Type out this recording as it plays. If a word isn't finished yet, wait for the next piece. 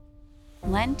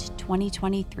Lent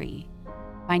 2023,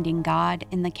 Finding God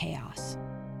in the Chaos.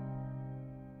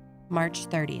 March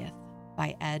 30th,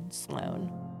 by Ed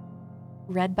Sloane.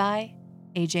 Read by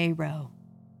AJ Rowe.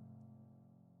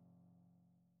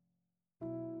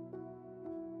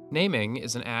 Naming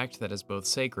is an act that is both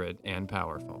sacred and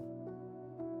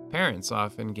powerful. Parents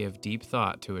often give deep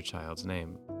thought to a child's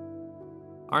name.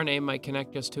 Our name might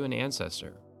connect us to an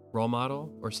ancestor, role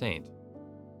model, or saint.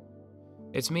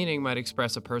 Its meaning might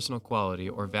express a personal quality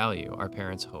or value our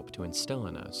parents hope to instill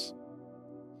in us.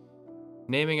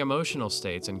 Naming emotional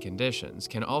states and conditions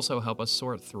can also help us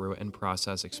sort through and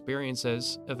process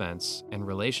experiences, events, and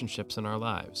relationships in our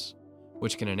lives,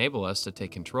 which can enable us to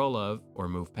take control of or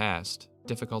move past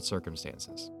difficult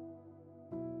circumstances.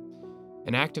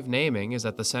 An act of naming is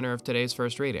at the center of today's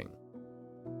first reading.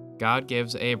 God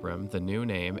gives Abram the new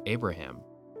name Abraham.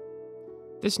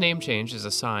 This name change is a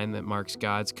sign that marks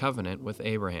God's covenant with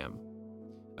Abraham.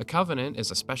 A covenant is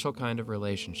a special kind of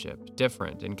relationship,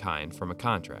 different in kind from a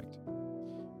contract.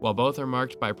 While both are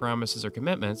marked by promises or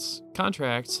commitments,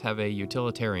 contracts have a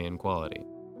utilitarian quality.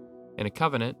 In a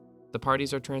covenant, the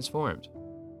parties are transformed.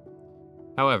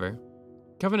 However,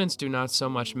 covenants do not so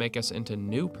much make us into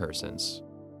new persons.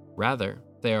 Rather,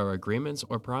 they are agreements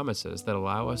or promises that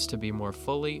allow us to be more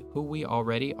fully who we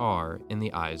already are in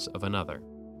the eyes of another.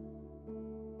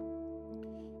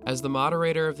 As the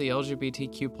moderator of the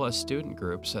LGBTQ+ student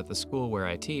groups at the school where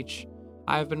I teach,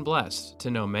 I have been blessed to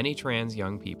know many trans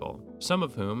young people, some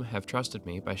of whom have trusted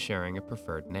me by sharing a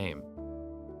preferred name.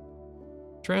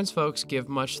 Trans folks give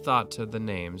much thought to the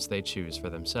names they choose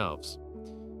for themselves.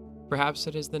 Perhaps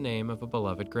it is the name of a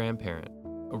beloved grandparent,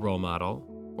 a role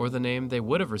model, or the name they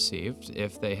would have received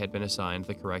if they had been assigned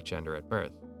the correct gender at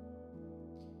birth.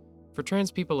 For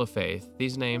trans people of faith,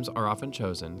 these names are often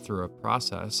chosen through a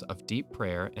process of deep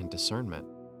prayer and discernment.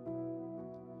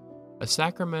 A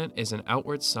sacrament is an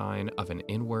outward sign of an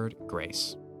inward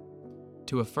grace.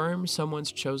 To affirm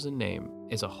someone's chosen name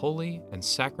is a holy and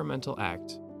sacramental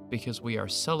act because we are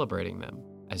celebrating them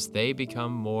as they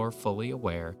become more fully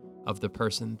aware of the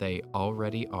person they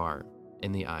already are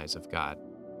in the eyes of God.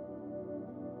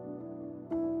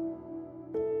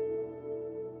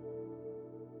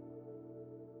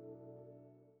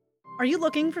 Are you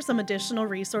looking for some additional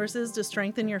resources to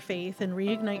strengthen your faith and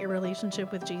reignite your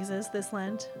relationship with Jesus this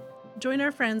Lent? Join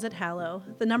our friends at Hallow,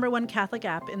 the #1 Catholic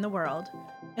app in the world,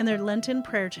 in their Lenten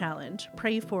prayer challenge,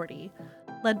 Pray 40,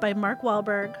 led by Mark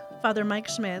Wahlberg, Father Mike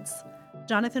Schmitz,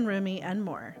 Jonathan Rumi, and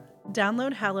more.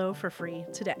 Download Hallow for free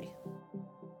today.